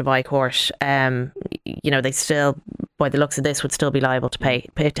International Dubai Court, they still, by the looks of this, would still be liable to pay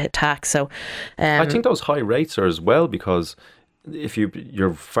tax. So I think those high rates are as well because if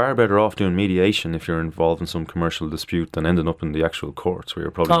you're far better off doing mediation if you're involved in some commercial dispute than ending up in the actual courts where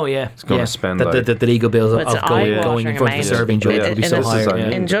you're probably going to spend the legal bills of going in front of a serving judge would be so high.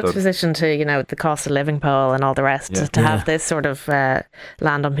 In juxtaposition to the cost of living poll and all the rest, to have this sort of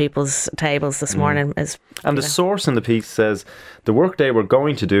land on people's tables this morning is. And the source in the piece says the work they were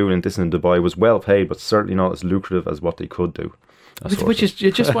going to do in Dubai was well paid, but certainly not as lucrative as what they could do. Which is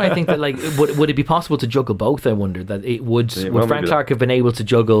just why I think that would it be possible to juggle both? I wonder that it would Frank Clark have been able to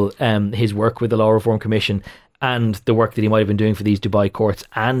juggle his work with the Law Reform Commission and the work that he might have been doing for these Dubai courts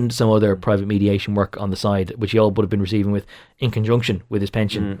and some other private mediation work on the side, which he all would have been receiving in conjunction with his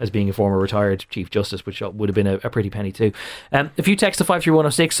pension as being a former retired Chief Justice, which would have been a pretty penny too. A few texts to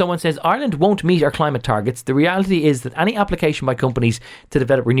 53106. Someone says Ireland won't meet our climate targets. The reality is that any application by companies to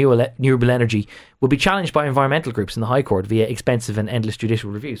develop renewable energy will be challenged by environmental groups in the High Court via expensive and endless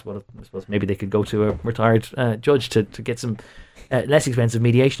judicial reviews. Well, I suppose maybe they could go to a retired judge to get some less expensive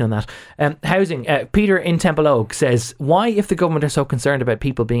mediation on that. Housing. Peter in Temple Oak says, why, if the government are so concerned about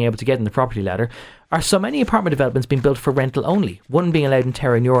people being able to get in the property ladder, are so many apartment developments being built for rental only? One being allowed in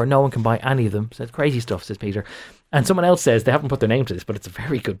Terranure, no one can buy any of them. So that's crazy stuff, says Peter. And someone else says, they haven't put their name to this, but it's a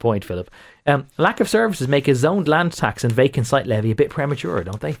very good point, Philip. Lack of services make a zoned land tax and vacant site levy a bit premature,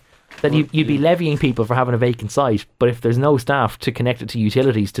 don't they? That you'd be levying people for having a vacant site, but if there's no staff to connect it to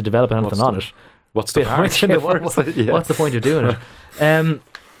utilities to develop anything on it, what's the point? What's the point of doing it?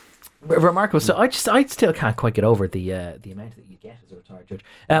 Remarkable. So I still can't quite get over the amount that you get as a retired judge.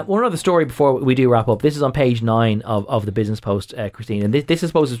 One other story before we do wrap up. This is on page 9 of the Business Post, Christine, and this I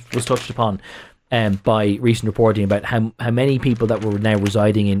suppose was touched upon by recent reporting about how many people that were now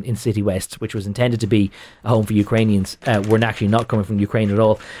residing in City West, which was intended to be a home for Ukrainians, were actually not coming from Ukraine at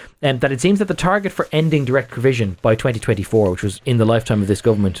all. That it seems that the target for ending direct provision by 2024, which was in the lifetime of this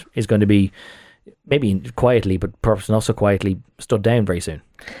government, is going to be maybe quietly, but perhaps not so quietly, stood down very soon.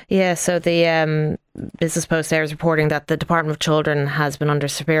 Yeah, so the Business Post there is reporting that the Department of Children has been under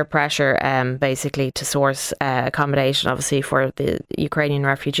severe pressure basically to source accommodation, obviously, for the Ukrainian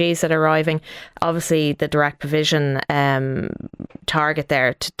refugees that are arriving. Obviously, the direct provision target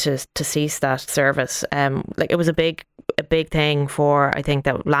there to cease that service. It was a big thing I think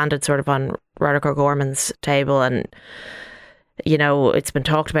that landed sort of on Roderick O'Gorman's table, and it's been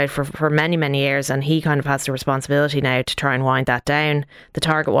talked about for many, many years, and he kind of has the responsibility now to try and wind that down. The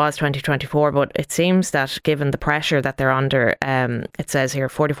target was 2024, but it seems that given the pressure that they're under, it says here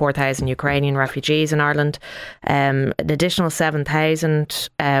 44,000 Ukrainian refugees in Ireland, an additional 7,000.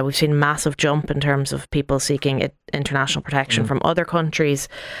 We've seen a massive jump in terms of people seeking international protection from other countries,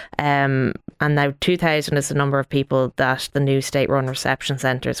 and now 2,000 is the number of people that the new state-run reception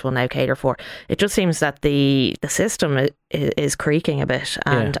centres will now cater for. It just seems that the system is creaking a bit,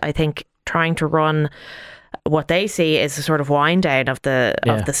 and I think trying to run what they see is a sort of wind down of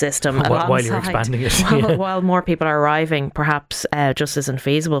the system while you're expanding it. While more people are arriving, perhaps just isn't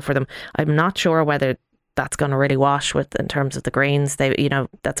feasible for them. I'm not sure whether that's going to really wash with in terms of the Greens. They,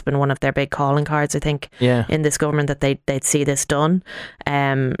 that's been one of their big calling cards, I think, in this government, that they'd see this done.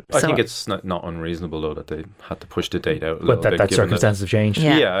 I think it's not unreasonable though that they had to push the date out a little bit. But that circumstances have changed.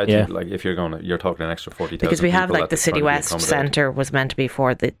 I think like if you're talking an extra 40,000 because we have people like the City West Centre was meant to be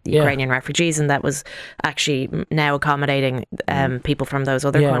for the Ukrainian refugees, and that was actually now accommodating people from those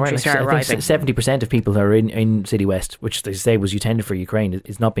other countries who are arriving. 70% of people who are in City West, which they say was intended for Ukraine,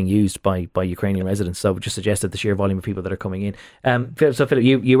 is not being used by Ukrainian residents. So just suggested the sheer volume of people that are coming in. So Philip,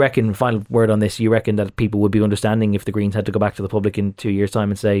 you reckon, final word on this, you reckon that people would be understanding if the Greens had to go back to the public in 2 years'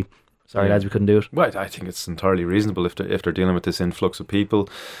 time and say, sorry lads, we couldn't do it? Well, I think it's entirely reasonable if they're dealing with this influx of people.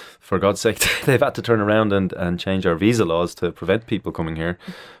 For God's sake, they've had to turn around and change our visa laws to prevent people coming here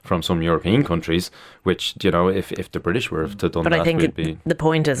from some European countries, which, if the British were to done but that, I think we'd be... the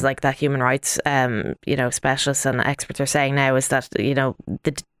point is like that human rights specialists and experts are saying now is that,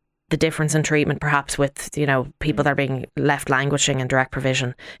 the difference in treatment perhaps with people that are being left languishing in direct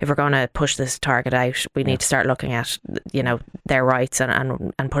provision. If we're going to push this target out, we need to start looking at their rights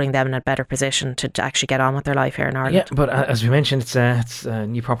and putting them in a better position to actually get on with their life here in Ireland. Yeah, but as we mentioned, it's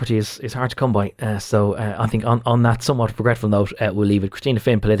new property is hard to come by, so I think on that somewhat regretful note, we'll leave it. Christina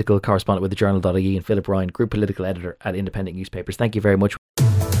Finn, political correspondent with the Journal.ie, and Philip Ryan, group political editor at Independent Newspapers. Thank you very much.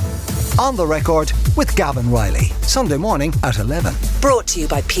 On the Record with Gavin Riley. Sunday morning at 11. Brought to you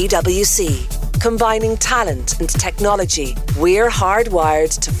by PwC. Combining talent and technology, we're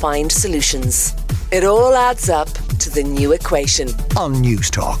hardwired to find solutions. It all adds up to the new equation. On News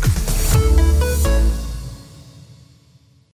Talk.